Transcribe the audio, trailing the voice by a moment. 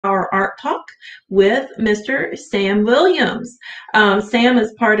our art talk with Mr. Sam Williams. Sam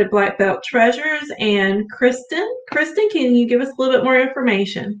is part of Black Belt Treasures, and Kristen, can you give us a little bit more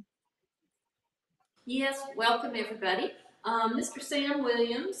information? Yes, welcome everybody. Mr. Sam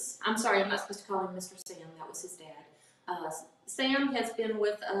Williams, I'm sorry, I'm not supposed to call him Mr. Sam, that was his dad. Sam has been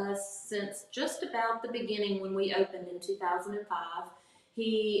with us since just about the beginning when we opened in 2005.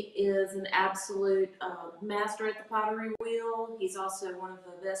 He is an absolute master at the pottery wheel. He's also one of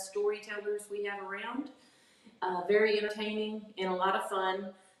the best storytellers we have around. Very entertaining and a lot of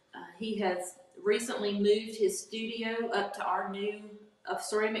fun. He has recently moved his studio up to our new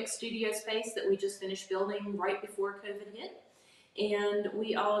ceramic studio space that we just finished building right before COVID hit. And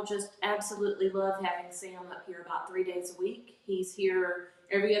we all just absolutely love having Sam up here about 3 days a week. He's here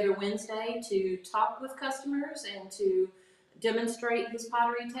every other Wednesday to talk with customers and to demonstrate his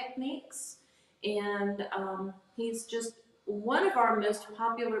pottery techniques. And he's just one of our most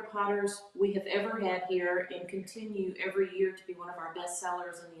popular potters we have ever had here, and continue every year to be one of our best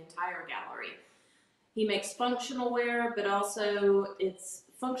sellers in the entire gallery. He makes functional ware, but also it's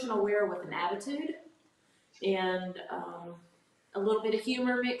functional ware with an attitude, and a little bit of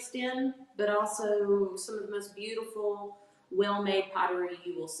humor mixed in, but also some of the most beautiful, well-made pottery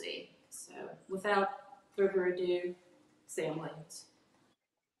you will see. So without further ado, Sam Williams.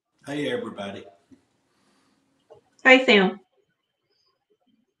 Hey everybody. Hi, Sam.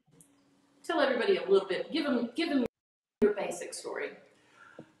 Tell everybody a little bit, give them your basic story.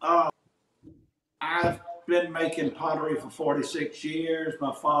 I've been making pottery for 46 years.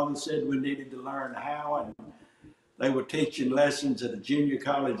 My father said we needed to learn how, and they were teaching lessons at a junior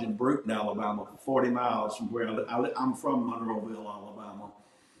college in Brewton, Alabama, 40 miles from where I'm from, Monroeville, Alabama.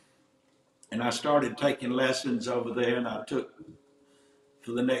 And I started taking lessons over there, and I took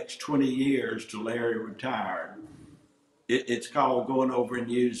for the next 20 years till Larry retired. It's called going over and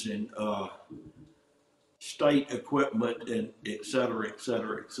using state equipment and et cetera, et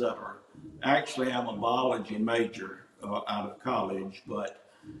cetera, et cetera. Actually, I'm a biology major out of college, but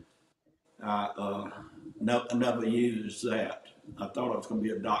I never used that. I thought I was going to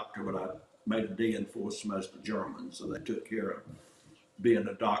be a doctor, but I made a D in fourth semester German, so they took care of being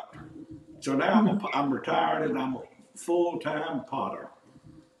a doctor. So now I'm retired and I'm a full-time potter.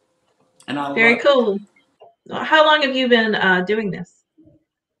 And I Very love cool. How long have you been doing this?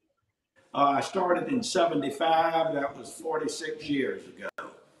 I started in '75. That was 46 years ago.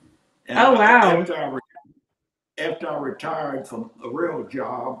 And Oh, wow. after I retired from a real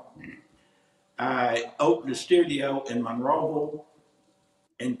job, I opened a studio in Monroeville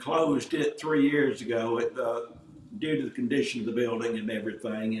and closed it 3 years ago due to the condition of the building and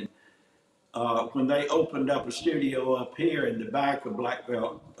everything. And when they opened up a studio up here in the back of Black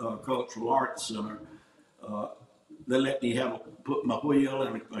Belt Cultural Arts Center, they let me put my wheel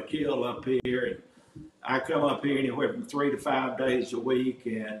and my keel up here. And I come up here anywhere from 3 to 5 days a week,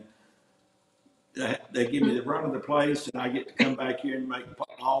 and they give me the run of the place, and I get to come back here and make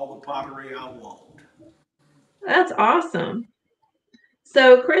all the pottery I want. That's awesome.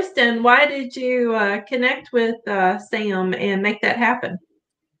 So, Kristen, why did you connect with Sam and make that happen?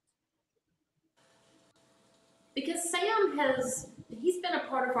 Because Sam he's been a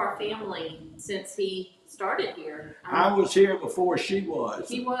part of our family since he started here. I was here before she was.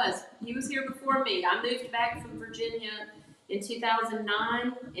 He was here before me. I moved back from Virginia in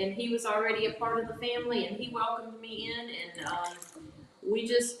 2009, and he was already a part of the family, and he welcomed me in, and we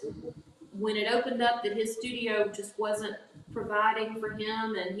just, when it opened up that his studio just wasn't providing for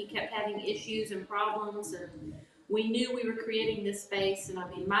him, and he kept having issues and problems, and we knew we were creating this space. And I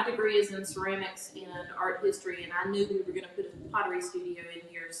mean, my degree is in ceramics and art history, and I knew we were going to put a pottery studio in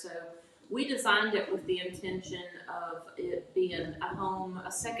here. So we designed it with the intention of it being a home,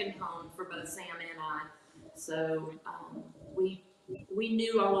 a second home for both Sam and I. So we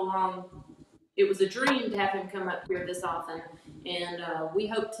knew all along it was a dream to have him come up here this often. And we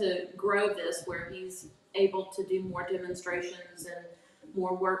hope to grow this where he's able to do more demonstrations and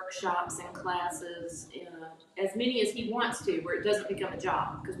more workshops and classes, as many as he wants to, where it doesn't become a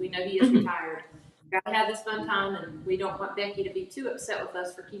job, because we know he is retired. Got to have this fun time, and we don't want Becky to be too upset with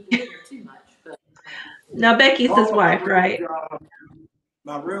us for keeping him here too much. But now, Becky's his wife, right?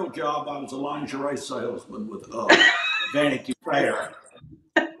 My real job, I was a lingerie salesman with Vanity Fair.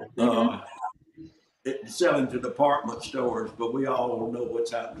 Selling to department stores, but we all know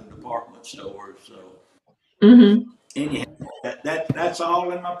what's happening to department stores. So anyhow, that's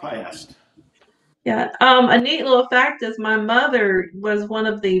all in my past. Yeah. A neat little fact is my mother was one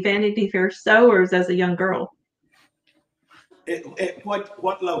of the Vanity Fair sewers as a young girl. At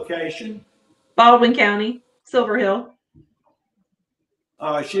what location? Baldwin County, Silver Hill.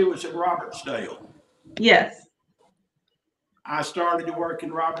 She was in Robertsdale. Yes. I started to work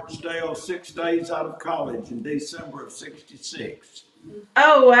in Robertsdale 6 days out of college in December of '66.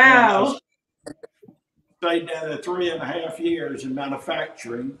 Oh, And I wow. stayed down there 3.5 years in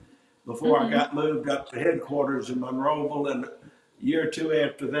manufacturing before I Mm-hmm. got moved up to headquarters in Monroeville. And a year or two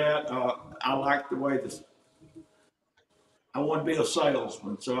after that, I liked the way I wanted to be a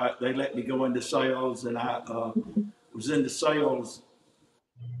salesman. So they let me go into sales, and I was into sales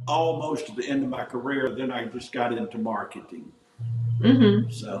almost to the end of my career. Then I just got into marketing. Mm-hmm.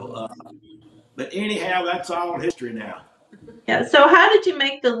 So, but anyhow, that's all history now. Yeah. So how did you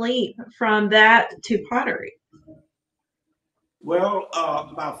make the leap from that to pottery? Well,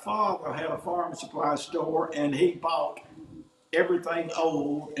 my father had a farm supply store, and he bought everything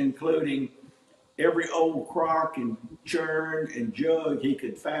old, including every old crock and churn and jug he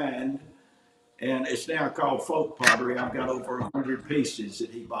could find. And it's now called folk pottery. I've got over 100 pieces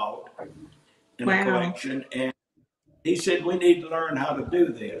that he bought in a Wow. collection. And he said, we need to learn how to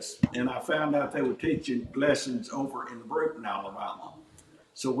do this. And I found out they were teaching lessons over in Brewton, Alabama.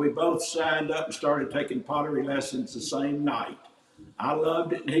 So we both signed up and started taking pottery lessons the same night. I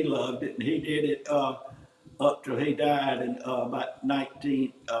loved it and he loved it. And he did it up till he died in about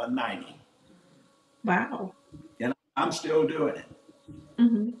 1990. Wow. And I'm still doing it.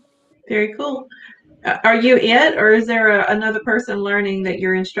 Mm-hmm. Very cool. Are you it, or is there another person learning that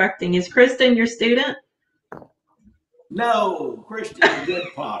you're instructing? Is Kristen your student? No, Christian's a good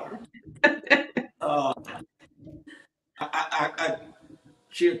potter. Uh,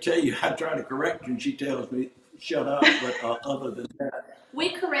 she'll tell you, I try to correct her and she tells me, shut up. But other than that, We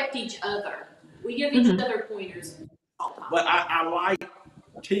correct each other. We give each Mm-hmm. other pointers all the time. but I like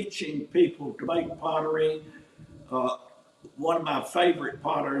teaching people to make pottery. One of my favorite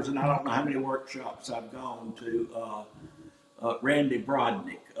potters, and I don't know how many workshops I've gone to, Randy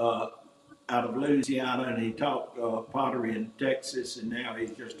Brodnick out of Louisiana, and he taught pottery in Texas, and now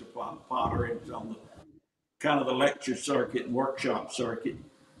he's just a potter and he's on the kind of the lecture circuit and workshop circuit.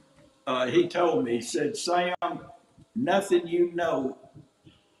 He told me, he said, Sam, nothing you know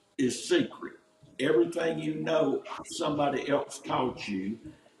is secret. Everything you know, somebody else taught you,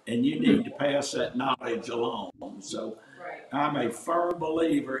 and you need to pass that knowledge along. So Right. I'm a firm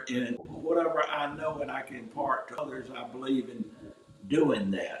believer in whatever I know and I can impart to others. I believe in doing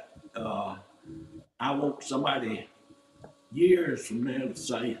that. I want somebody years from now to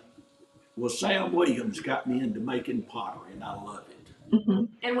say, well, Sam Williams got me into making pottery, and I love it. Mm-hmm.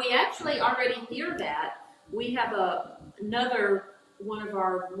 And we actually already hear that. We have another one of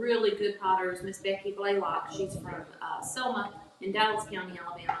our really good potters, Miss Becky Blaylock. She's from Selma in Dallas County,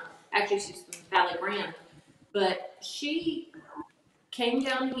 Alabama. Actually, she's from Valley Grande. But she came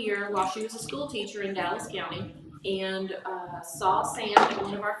down here while she was a school teacher in Dallas County and saw Sam at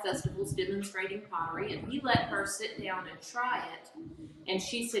one of our festivals demonstrating pottery, and he let her sit down and try it. And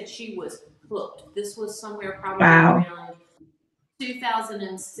she said she was hooked. This was somewhere probably Wow. around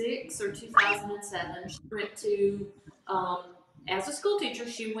 2006 or 2007. She went to, as a school teacher,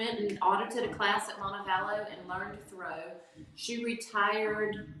 she went and audited a class at Montevallo and learned to throw. She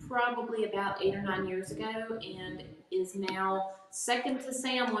retired probably about 8 or 9 years ago and is now second to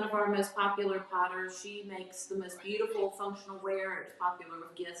Sam, one of our most popular potters. She makes the most beautiful functional ware. It's popular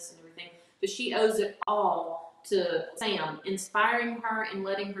with gifts and everything. But she owes it all to Sam, inspiring her and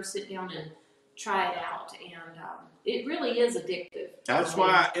letting her sit down and try it out. And it really is addictive. That's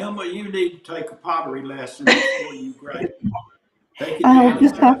why, Emma, you need to take a pottery lesson before you graduate. Take I'll advantage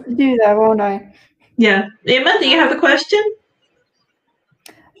just of have it. to do that, won't I? Yeah. Emma, do you have a question?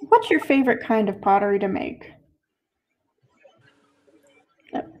 What's your favorite kind of pottery to make?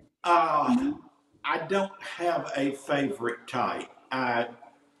 I don't have a favorite type.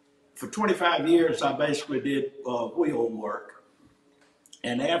 For 25 years, I basically did wheel work.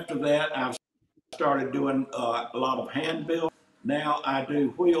 And after that, I've started doing a lot of hand build. Now I do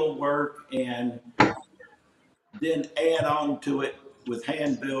wheel work and then add on to it with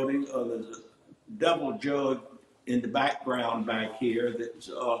hand building. There's a double jug in the background back here that's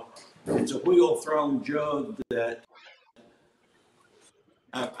it's a wheel thrown jug that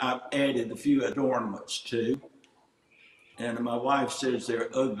I've added a few adornments to. And my wife says they're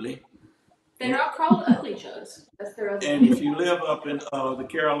ugly. They're not called ugly jugs. That's their other And name. if you live up in the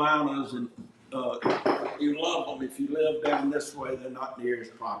Carolinas and you love them, if you live down this way, they're not near as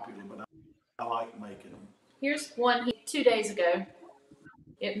popular, but I like making them. Here's one 2 days ago.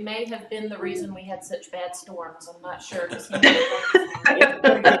 It may have been the reason we had such bad storms. I'm not sure.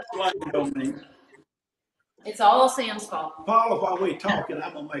 It's all Sam's fault. Paula, while we're talking,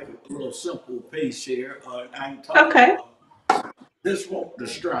 I'm going to make a little simple piece here. I can talk Okay. this won't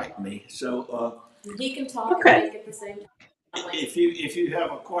distract me. So He can talk Okay. and make it the same time. if you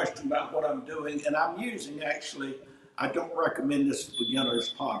have a question about what I'm doing, and I'm using actually, I don't recommend this for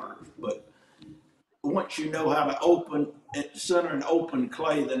beginners potters, but once you know how to center and open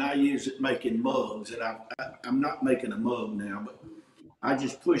clay, then I use it making mugs. And I'm not making a mug now, but I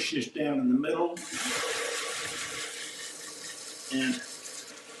just push this down in the middle, and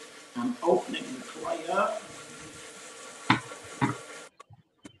I'm opening the clay up.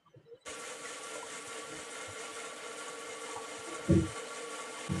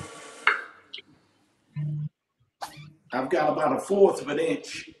 I've got about 1/4 of an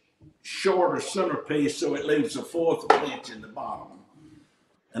inch shorter centerpiece, so it leaves 1/4 of an inch in the bottom.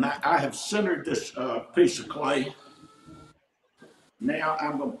 And I have centered this piece of clay. Now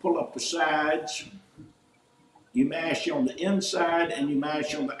I'm going to pull up the sides. You mash on the inside and you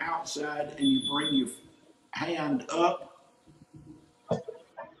mash on the outside, and you bring your hand up,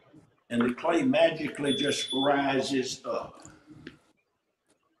 and the clay magically just rises up.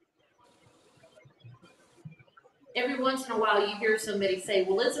 Every once in a while you hear somebody say,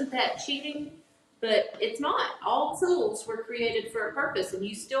 well, isn't that cheating? But it's not. All tools were created for a purpose, and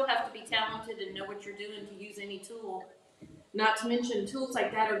you still have to be talented and know what you're doing to use any tool. Not to mention, tools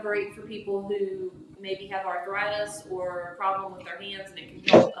like that are great for people who maybe have arthritis or a problem with their hands, and it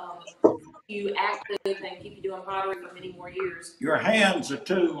can help you active and keep you doing pottery for many more years. Your hands are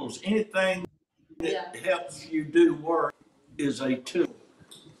tools. Anything that helps you do work is a tool.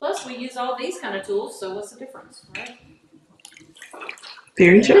 Plus, we use all these kind of tools, so what's the difference, right?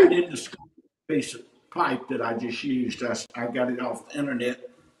 Very And true. I didn't discover a piece of pipe that I just used. I got it off the internet.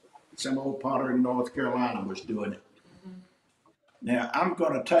 Some old potter in North Carolina was doing it. Mm-hmm. Now I'm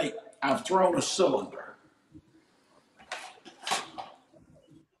going to I've thrown a cylinder.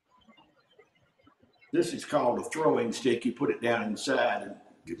 This is called a throwing stick. You put it down inside and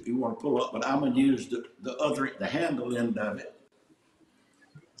you want to pull up, but I'm going to use the handle end of it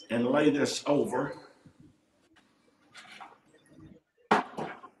and lay this over. And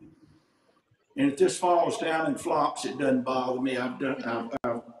if this falls down and flops, it doesn't bother me. I've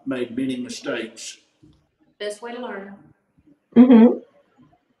made many mistakes. Best way to learn. Mm-hmm.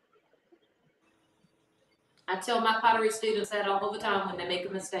 I tell my pottery students that all the time when they make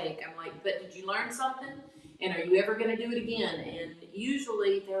a mistake. I'm like, but did you learn something? And are you ever going to do it again? And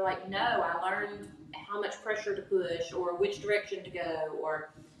usually they're like, no, I learned how much pressure to push or which direction to go,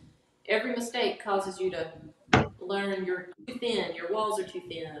 or every mistake causes you to learn you're too thin, your walls are too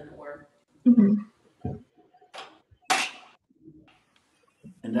thin, or. Mm-hmm.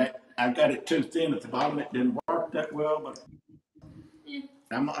 And that I got it too thin at the bottom. It didn't work that well, but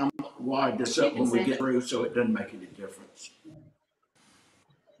I'm wide this up when we get through, so it doesn't make any difference.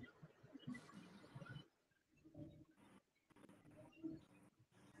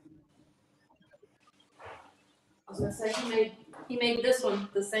 I was gonna say he made this one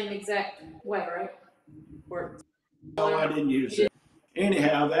the same exact way, right? Or no, I didn't use it.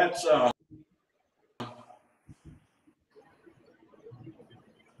 Anyhow, that's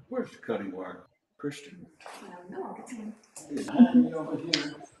where's the cutting wire, Christian? I don't know. Is mine over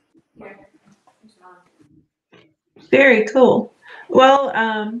here? Here. Very cool. Well,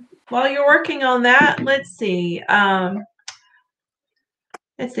 while you're working on that, let's see.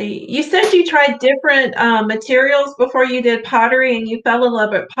 You said you tried different materials before you did pottery, and you fell in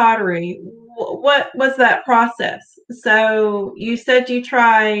love with pottery. What was that process? So you said you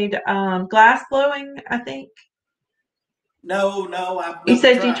tried glass blowing, I think. No, I've You never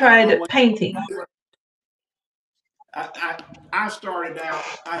said you tried painting. I started out.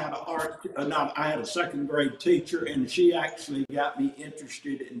 I had a second grade teacher, and she actually got me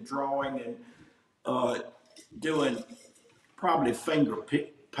interested in drawing and doing probably finger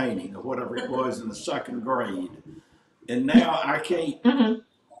painting or whatever it was in the second grade. And now I can't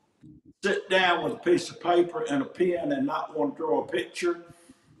sit down with a piece of paper and a pen and not want to draw a picture.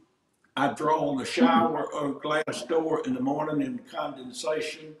 I draw on the shower or glass door in the morning in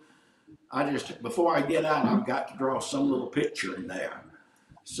condensation. Before I get out, I've got to draw some little picture in there.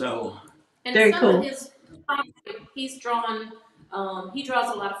 So. And very some cool. of his pottery, he's drawn, he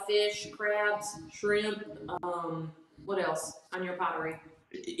draws a lot of fish, crabs, shrimp, what else on your pottery?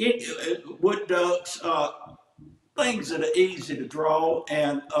 Wood ducks, things that are easy to draw,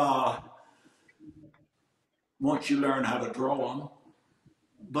 and once you learn how to draw them.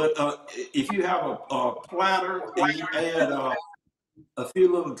 But if you have a platter and you add a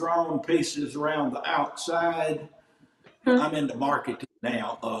few little drawn pieces around the outside, I'm into marketing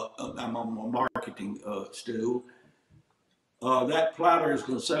now. I'm on my marketing stool. that platter is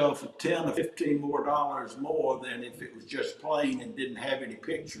going to sell for $10 or $15 more than if it was just plain and didn't have any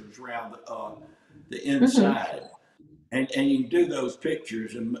pictures around the inside. And you can do those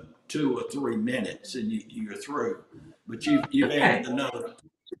pictures in 2 or 3 minutes, and you're through. But you've added another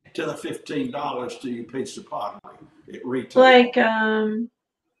 $10 or $15 to your piece of pottery at retail. Like,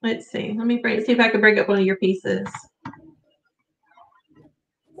 let's see. Let me see if I can break up one of your pieces.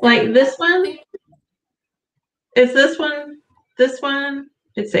 Like this one? Is this one? This one?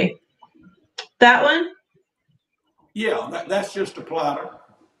 Let's see. That one? Yeah, that's just a platter.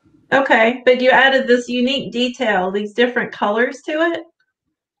 Okay, but you added this unique detail, these different colors to it?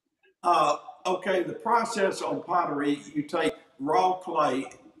 Okay, the process on pottery, you take raw clay.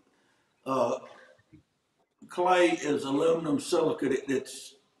 Clay is aluminum silicate.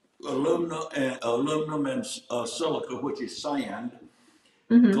 It's aluminum and silica, which is sand.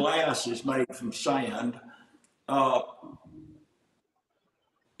 Glass is made from sand.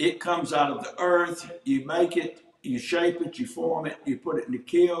 It comes out of the earth. You make it, you shape it, you form it, you put it in the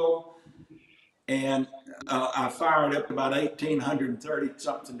kiln, and I fire it up to about 1830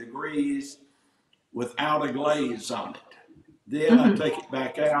 something degrees without a glaze on it. Then I take it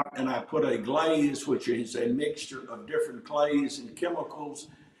back out and I put a glaze, which is a mixture of different clays and chemicals,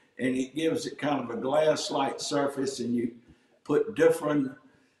 and it gives it kind of a glass-like surface, and you put different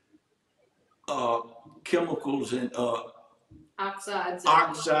chemicals and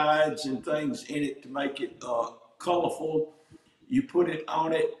oxides and things in it to make it colorful. You put it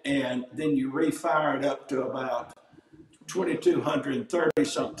on it, and then you refire it up to about 2230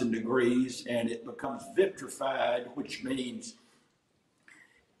 something degrees, and it becomes vitrified, which means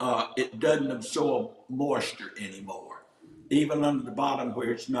it doesn't absorb moisture anymore, even under the bottom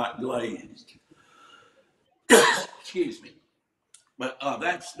where it's not glazed. Excuse me. But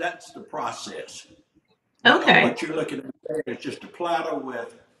that's the process. Okay. What you're looking at there is just a platter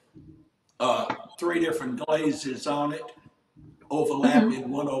with 3 different glazes on it, overlapping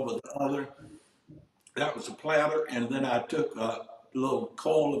one over the other. That was a platter, and then I took a little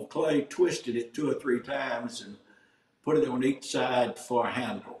coil of clay, twisted it 2 or 3 times, and put it on each side for a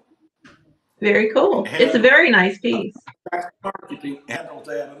handle. Very cool. It's a very nice piece. Marketing handles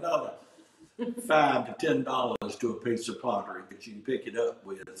add another $5 to $10 to a piece of pottery that you can pick it up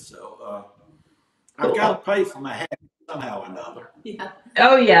with. So I've got to pay for my hat somehow or another. Yeah.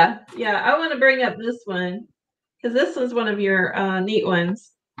 Oh yeah, yeah. I want to bring up this one because this was one of your neat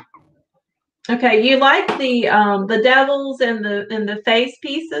ones. Okay, you like the devils and the face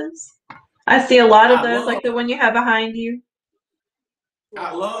pieces? I see a lot of those, like the one you have behind you.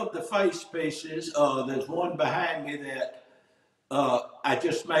 I love the face pieces. There's one behind me that I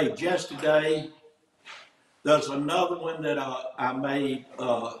just made yesterday. There's another one that I made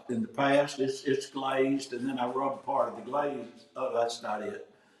in the past. It's glazed, and then I rub part of the glaze. Oh, that's not it.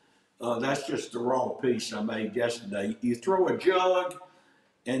 That's just the raw piece I made yesterday. You throw a jug,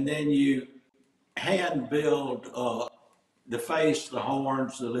 and then you hand build the face, the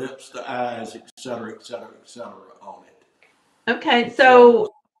horns, the lips, the eyes, et cetera, et cetera, et cetera on it. Okay, so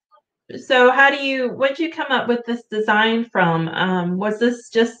what'd you come up with this design from? Was this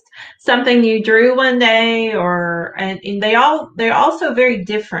just something you drew one day, or and they're also very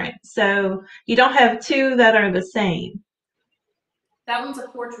different. So you don't have 2 that are the same. That one's a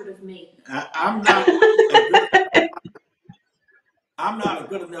portrait of me. I'm not a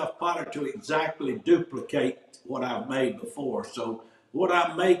good enough potter to exactly duplicate what I've made before. So what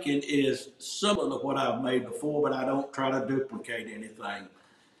I'm making is similar to what I've made before, but I don't try to duplicate anything.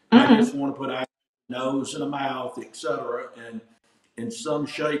 I just want to put a nose and a mouth, etc., and in some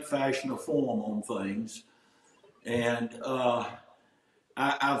shape, fashion, or form on things. And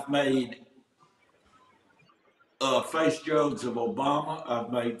I've made face jugs of Obama.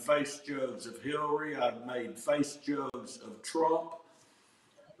 I've made face jugs of Hillary. I've made face jugs of Trump.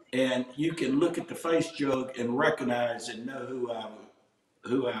 And you can look at the face jug and recognize and know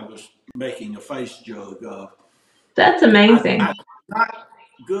who I was making a face jug of. That's amazing. I'm not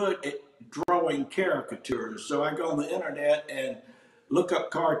good at drawing caricatures, so I go on the internet and look up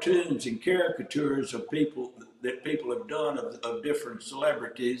cartoons and caricatures of people that people have done of different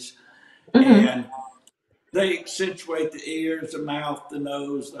celebrities, and they accentuate the ears, the mouth, the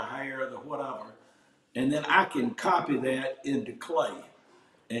nose, the hair, the whatever, and then I can copy that into clay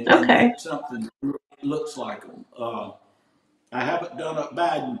and make something that looks like them. I haven't done a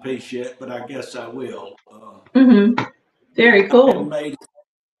Biden piece yet, but I guess I will. Very cool.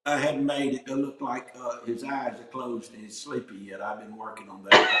 I hadn't made it look like his eyes are closed and he's sleepy yet. I've been working on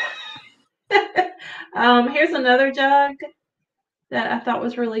that part. Here's another jug that I thought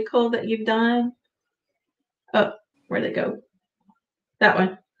was really cool that you've done. Oh, where'd it go? That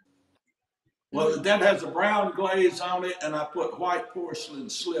one. Well, that has a brown glaze on it, and I put white porcelain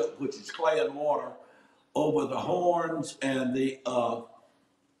slip, which is clay and water, over the horns and the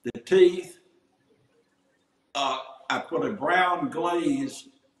teeth. I put a brown glaze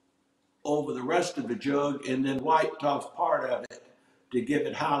over the rest of the jug, and then wiped off part of it to give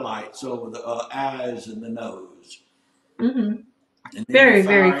it highlights over the eyes and the nose. Mm-hmm. And then Very, you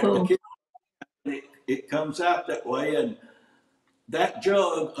very fire cool. it comes out that way, and that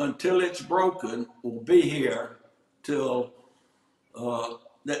jug, until it's broken, will be here till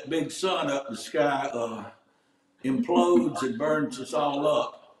that big sun up in the sky implodes and burns us all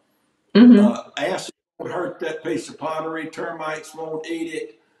up. Mm-hmm. Acid won't hurt that piece of pottery. Termites won't eat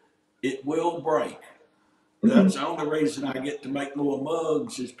it. It will break. That's the only reason I get to make more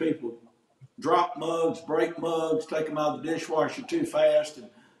mugs is people drop mugs, break mugs, take them out of the dishwasher too fast and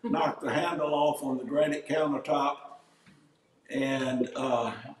knock the handle off on the granite countertop. And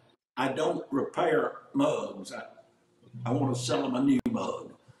I don't repair mugs. I want to sell them a new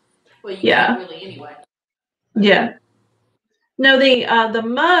mug. Well, you Yeah. can't really anyway. Yeah. No, the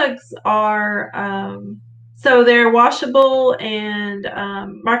mugs are so they're washable and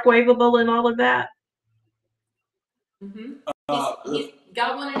microwavable and all of that. Mm-hmm. He's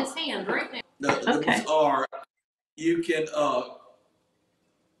got one in his hand right now. Okay. Those are, you can, oh,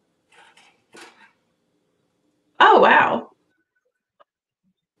 wow.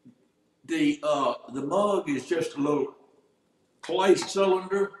 the mug is just a little clay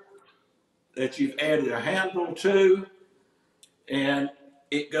cylinder that you've added a handle to, and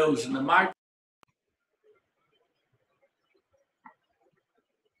it goes in the microwave.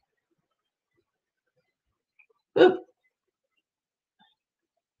 Oop.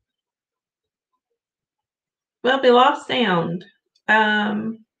 Well, we lost sound.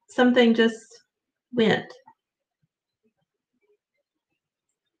 Something just went.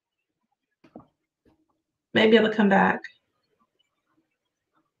 Maybe it'll come back.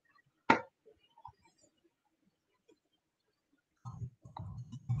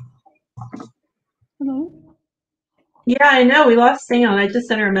 Hello? Yeah, I know. We lost sound. I just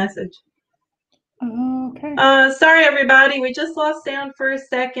sent her a message. Okay. Sorry, everybody. We just lost sound for a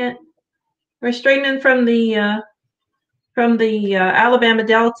second. We're streaming from the Alabama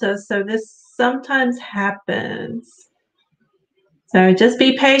Delta, so this sometimes happens. So just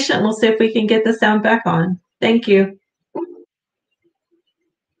be patient. We'll see if we can get the sound back on. Thank you.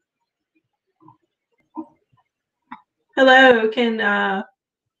 Hello,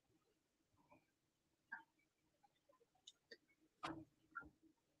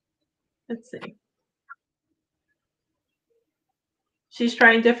 let's see. She's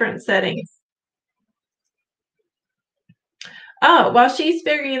trying different settings. Oh, while she's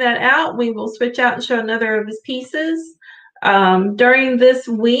figuring that out, we will switch out and show another of his pieces. During this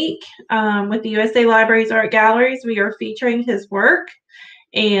week, with the USA Libraries Art Galleries, we are featuring his work.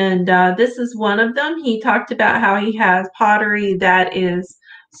 And this is one of them. He talked about how he has pottery that is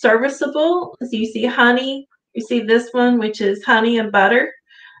serviceable. So you see honey. You see this one, which is honey and butter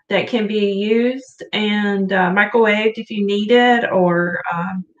that can be used and microwaved if you need it, or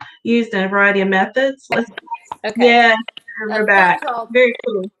used in a variety of methods. Okay. Yeah, we're back. Very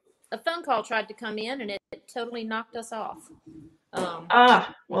cool. A phone call tried to come in, and it totally knocked us off.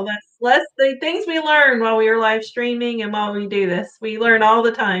 Well, that's the things we learn while we are live streaming and while we do this. We learn all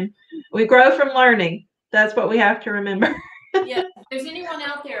the time. We grow from learning. That's what we have to remember. Yeah, if there's anyone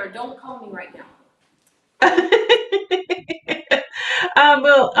out there, don't call me right now.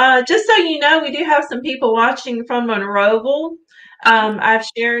 Well, just so you know, we do have some people watching from Monroeville. I've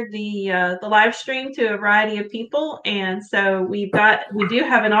shared the live stream to a variety of people, and so we do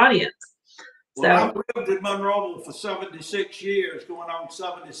have an audience. Well, I've lived in Monroeville for 76 years, going on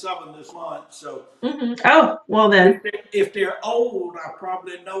 77 this month. So, oh, well then, if they're old, I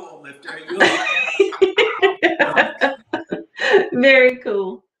probably know them. If they're young, very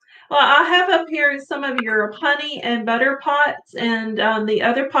cool. Well, I have up here some of your honey and butter pots, and the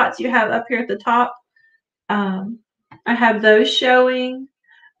other pots you have up here at the top. I have those showing.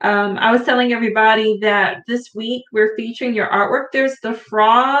 I was telling everybody that this week we're featuring your artwork. There's the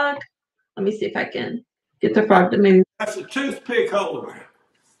frog. Let me see if I can get the frog to move. That's a toothpick holder.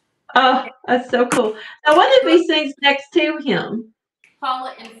 Oh, that's so cool. Now, what are these things next to him?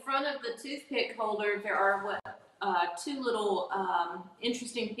 Paula, in front of the toothpick holder, there are two little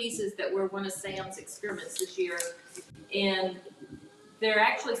interesting pieces that were one of Sam's experiments this year. And they're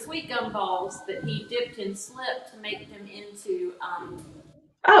actually sweet gum balls that he dipped in slip to make them into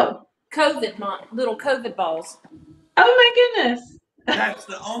little COVID balls. Oh my goodness. That's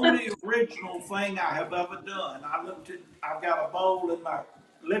the only original thing I have ever done. I've got a bowl in my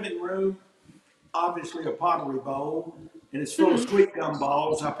living room, obviously a pottery bowl, and it's full of Mhm. sweet gum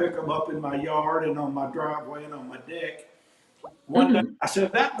balls. I pick them up in my yard and on my driveway and on my deck. One day Mhm. I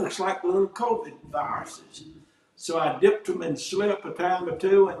said, that looks like little COVID viruses. So I dipped them in slip a time or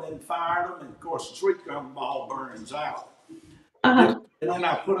two and then fired them. And of course, the sweet gum ball burns out. Uh-huh. And then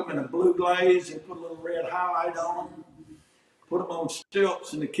I put them in a blue glaze and put a little red highlight on them, put them on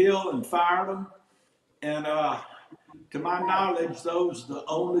stilts in the kiln and fired them. And to my knowledge, those are the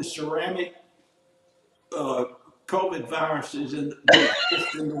only ceramic uh, COVID viruses that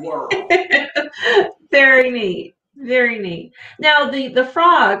exist in the world. Very neat. Very neat. Now the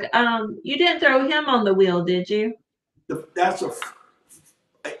frog, you didn't throw him on the wheel, did you? That's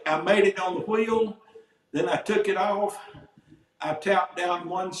I made it on the wheel, then I took it off. I tapped down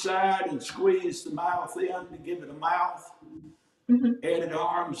one side and squeezed the mouth in to give it a mouth, Mhm. added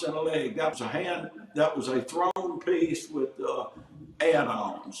arms and a leg. That was a hand. That was a thrown piece with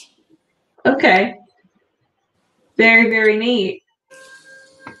add-ons. Okay. Very, very neat.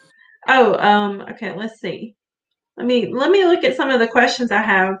 Oh, okay, let's see. Let me look at some of the questions I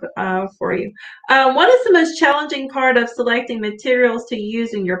have for you. What is the most challenging part of selecting materials to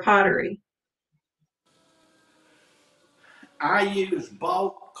use in your pottery? I use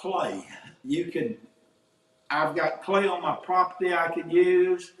bulk clay. You can. I've got clay on my property I can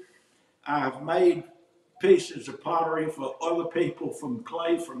use. I've made pieces of pottery for other people from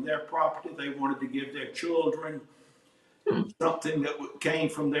clay from their property. They wanted to give their children Hmm. something that came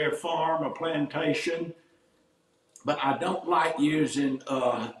from their farm or plantation. But I don't like using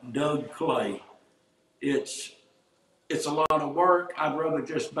dug clay. It's it's a lot of work. I'd rather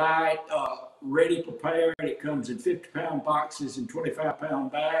just buy it ready prepared. It comes in 50-pound boxes and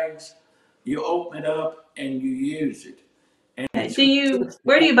 25-pound bags. You open it up and you use it. And Okay. it's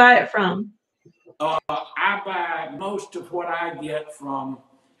Where do you buy it from? I buy most of what I get from,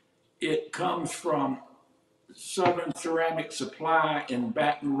 it comes from Southern Ceramic Supply in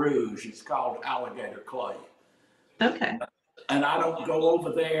Baton Rouge. It's called Alligator Clay. Okay. And I don't go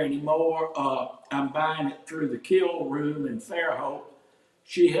over there anymore. I'm buying it through the Kill Room in Fairhope.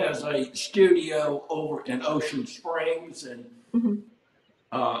 She has a studio over in Ocean Springs, and Mhm.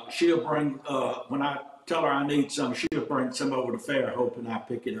 she'll bring, when I tell her I need some, she'll bring some over to Fairhope and I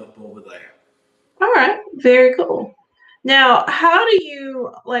pick it up over there. All right. Very cool. Now, how do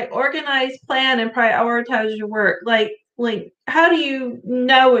you like organize, plan, and prioritize your work? Like how do you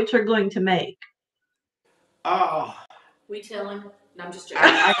know what you're going to make? Uh, We tell him. No, I'm just joking.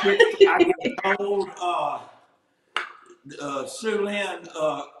 I get told, Sue Lynn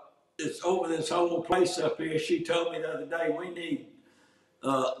is over this whole place up here. She told me the other day, we need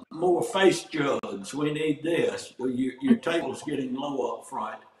more face jugs. We need this. Well, your table's getting low up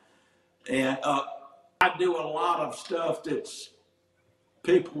front. And I do a lot of stuff that's,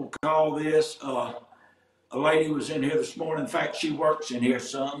 people call this, a lady was in here this morning. In fact, she works in here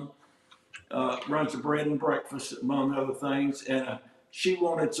some, runs the bread and breakfast, among other things. And she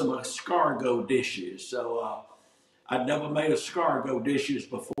wanted some escargot dishes. So I'd never made escargot dishes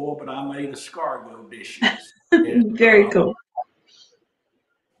before, but I made escargot dishes. And Very cool.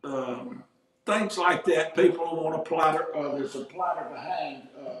 um, things like that. People want a platter. There's a platter behind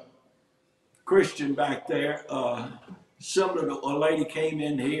Christian back there. Similar to a lady came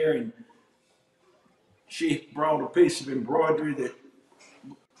in here and she brought a piece of embroidery that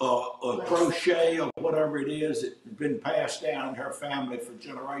a crochet or whatever it is that had been passed down in her family for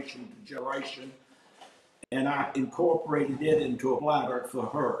generation to generation, and I incorporated it into a platter for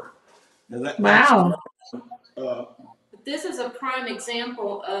her. Now that's Wow. uh, This is a prime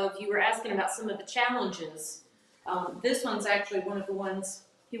example of, you were asking about some of the challenges. This one's actually one of the ones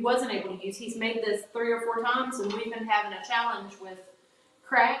he wasn't able to use. He's made this 3 or 4 times, and we've been having a challenge with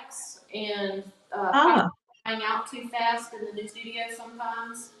cracks and Ah. flying out too fast in the new studio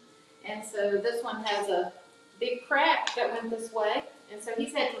sometimes. And so this one has a big crack that went this way. And so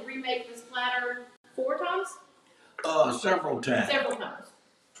he's had to remake this platter 4 times? several times. Several times.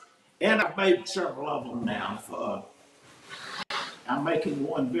 And I've made several of them now. I'm making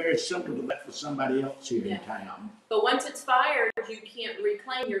one very similar to that for somebody else here in town. But once it's fired, you can't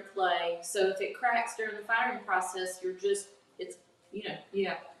reclaim your clay. So if it cracks during the firing process, it's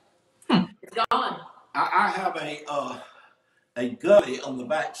gone. I have a gully on the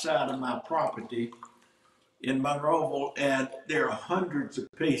back side of my property in Monroeville, and there are hundreds of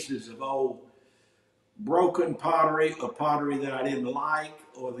pieces of old broken pottery or pottery that I didn't like,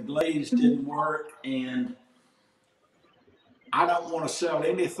 or the glaze didn't work, and I don't want to sell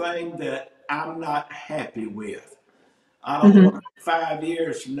anything that I'm not happy with. I don't Mhm. want to, 5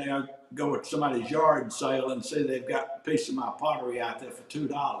 years from now, go to somebody's yard sale and say they've got a piece of my pottery out there for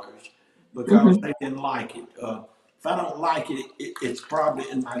 $2 because Mhm. they didn't like it. If I don't like it, it's probably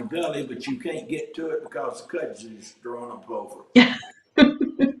in my gully, but you can't get to it because the kudzu's drawn up over.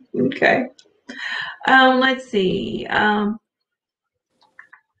 Okay. Let's see. How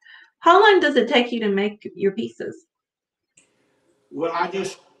long does it take you to make your pieces? Well,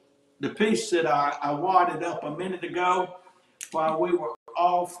 the piece that I wadded up a minute ago while we were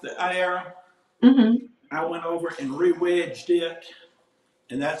off the air, Mm-hmm. I went over and re-wedged it,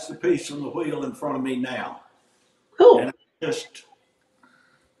 and that's the piece on the wheel in front of me now. And Cool. I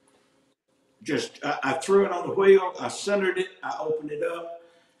I threw it on the wheel, I centered it, I opened it up.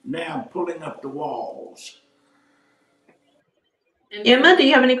 Now I'm pulling up the walls. And Emma, do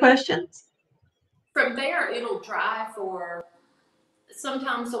you have any questions? from there, it'll dry for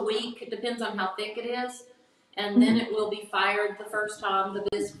sometimes a week. It depends on how thick it is. And then it will be fired the first time, the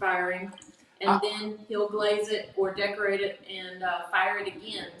bisque firing. And then he'll glaze it or decorate it and fire it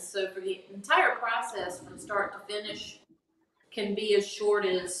again. So for the entire process from start to finish can be as short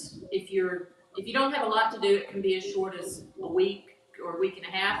as, if you don't have a lot to do, it can be as short as a week or a week and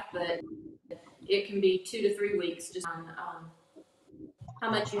a half, but it can be 2 to 3 weeks just on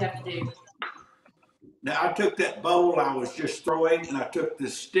how much you have to do. Now I took that bowl I was just throwing and I took the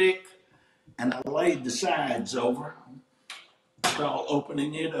stick and I laid the sides over, so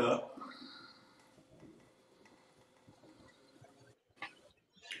opening it up.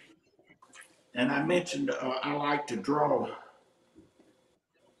 And I mentioned I like to draw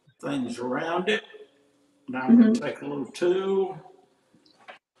things around it. Now I'm going to take a little tool,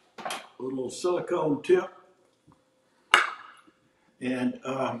 a little silicone tip, and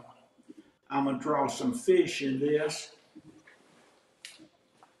I'm going to draw some fish in this.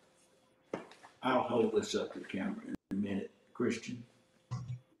 I'll hold this up to the camera in a minute, Christian.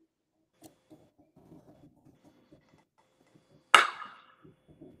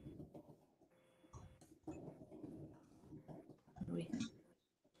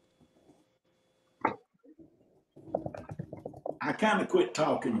 I kind of quit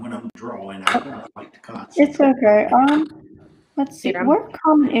talking when I'm drawing. I don't like to concentrate. It's okay. Let's see. Yeah. What are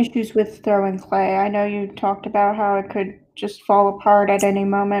common issues with throwing clay? I know you talked about how it could just fall apart at any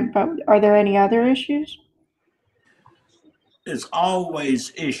moment, but are there any other issues? There's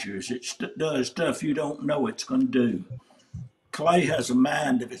always issues. It does stuff you don't know it's going to do. Clay has a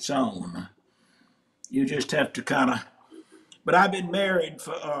mind of its own. You just have to kind of. But I've been married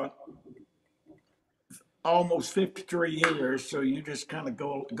for almost 53 years, so you just kind of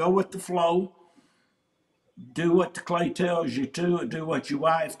go with the flow. Do what the clay tells you to, or do what your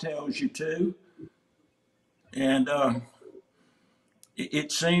wife tells you to, and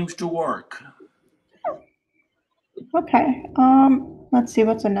it seems to work. Okay. Let's see.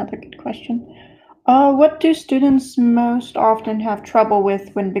 What's another good question? What do students most often have trouble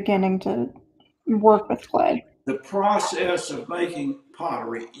with when beginning to work with clay? The process of making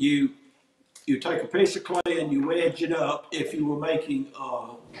pottery, you take a piece of clay and you wedge it up. If you were making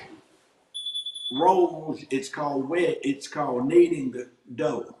rolls, it's called It's called kneading the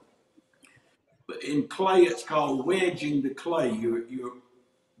dough. But in clay, it's called wedging the clay. You're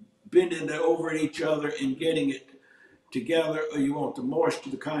bending it over each other and getting it together. Or you want the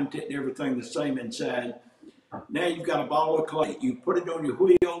moisture, the content, and everything the same inside. Now you've got a ball of clay. You put it on your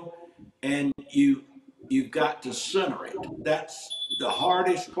wheel, and you've got to center it. That's the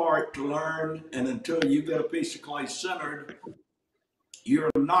hardest part to learn. And until you get a piece of clay centered,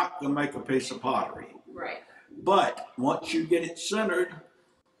 you're not going to make a piece of pottery. Right. But once you get it centered,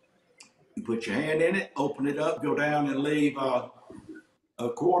 you put your hand in it, open it up, go down and leave a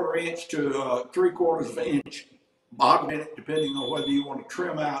 1/4 inch to 3/4 of an inch bottom in it, depending on whether you want to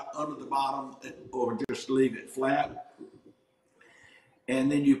trim out under the bottom or just leave it flat.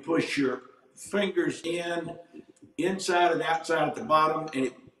 And then you push your fingers inside and outside at the bottom, and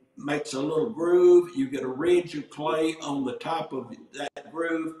it makes a little groove. You get a ridge of clay on the top of that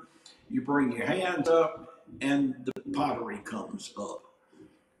groove. You bring your hands up, and the pottery comes up.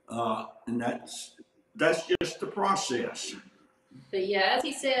 And that's just the process. But yeah, as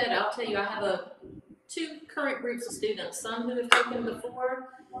he said, I'll tell you, I have two current groups of students, some who have taken before,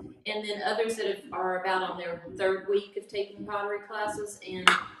 and then others that are about on their 3rd week of taking pottery classes, and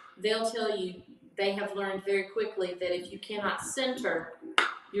they'll tell you they have learned very quickly that if you cannot center,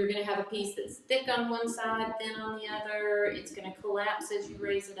 you're going to have a piece that's thick on one side, thin on the other. It's going to collapse as you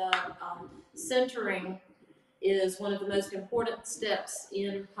raise it up. Centering is one of the most important steps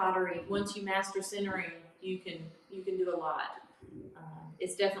in pottery. Once you master centering, you can do a lot.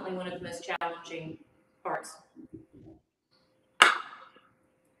 It's definitely one of the most challenging parts.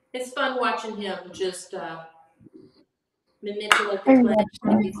 It's fun watching him just manipulate the Very clay much so.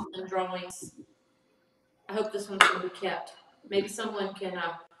 and these fun drawings. I hope this one's going to be kept. Maybe someone can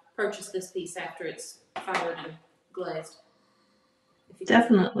purchase this piece after it's fired and glazed.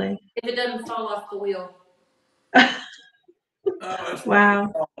 Definitely. If it doesn't fall off the wheel. It's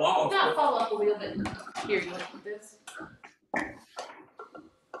Wow. off, Not but fall off the wheel, but here, you want this?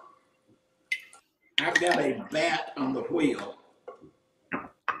 I've got a bat on the wheel.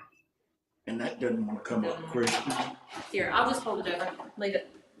 And that doesn't want to come up, Christian. Here, I'll just hold it over. Leave it.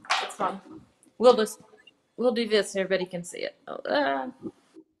 It's fine. We'll do this so everybody can see it.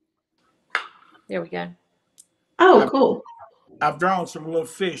 There we go. Oh, cool. I've drawn some little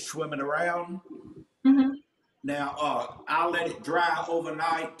fish swimming around. Mm-hmm. Now, I'll let it dry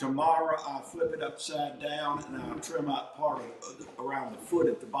overnight. Tomorrow, I'll flip it upside down and I'll trim out part of around the foot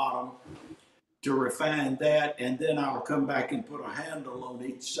at the bottom to refine that. And then I'll come back and put a handle on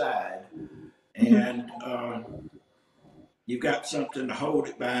each side. And you've got something to hold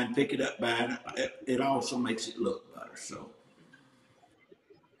it by and pick it up by. And it also makes it look better. So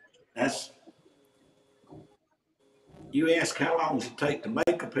that's. You ask how long does it take to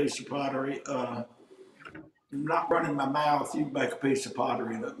make a piece of pottery? I'm not running my mouth. You make a piece of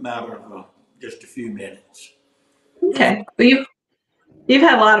pottery in a matter of just a few minutes. Okay. Well, you've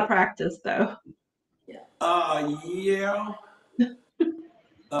had a lot of practice, though. Yeah.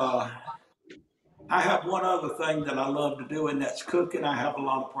 I have one other thing that I love to do, and that's cooking. I have a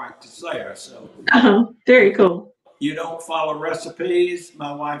lot of practice there. So Very cool. you don't follow recipes.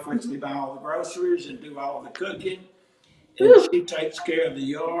 My wife lets me buy all the groceries and do all the cooking. And she takes care of the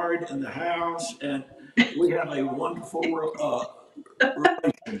yard and the house, and we have a wonderful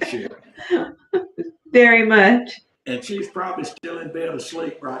relationship. Very much. And she's probably still in bed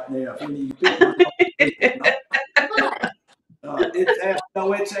asleep right now. If any of you people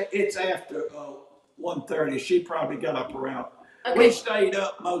it's after 1:30. She probably got up around. Okay. We stayed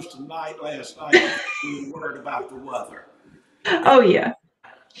up most of the night last night. We were worried about the weather. Oh, yeah.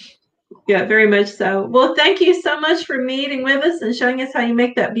 Yeah, very much so. Well, thank you so much for meeting with us and showing us how you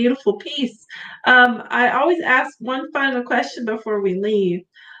make that beautiful piece. I always ask one final question before we leave.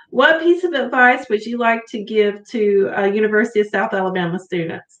 What piece of advice would you like to give to University of South Alabama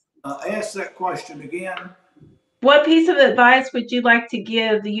students? Ask that question again. What piece of advice would you like to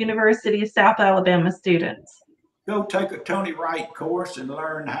give the University of South Alabama students? Go take a Tony Wright course and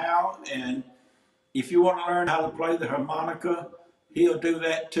learn how. And if you want to learn how to play the harmonica, he'll do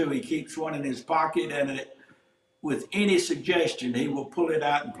that too. He keeps one in his pocket, and with any suggestion, he will pull it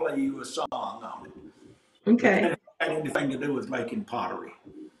out and play you a song on it. Okay. But that has anything to do with making pottery.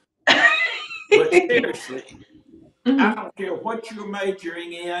 But seriously, I don't care what you're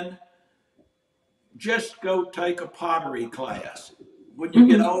majoring in, just go take a pottery class. When you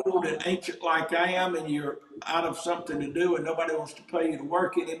get old and ancient like I am, and you're out of something to do and nobody wants to pay you to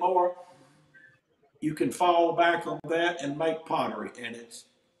work anymore, you can fall back on that and make pottery, and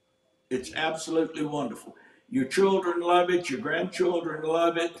it's absolutely wonderful. Your children love it, your grandchildren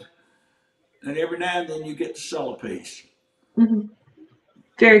love it, and every now and then you get to sell a piece.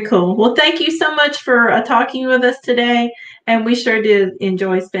 Very cool. Well, thank you so much for talking with us today, and we sure did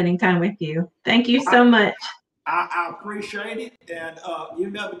enjoy spending time with you. Thank you so much. I appreciate it, and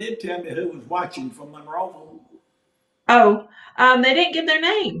you never did tell me who was watching from Monroeville. Oh, they didn't give their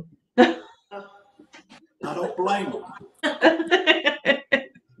name. I don't blame them.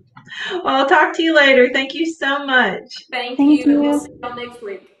 Well, I'll talk to you later. Thank you so much. Thank Thank you. And you. we'll see y'all next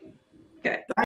week.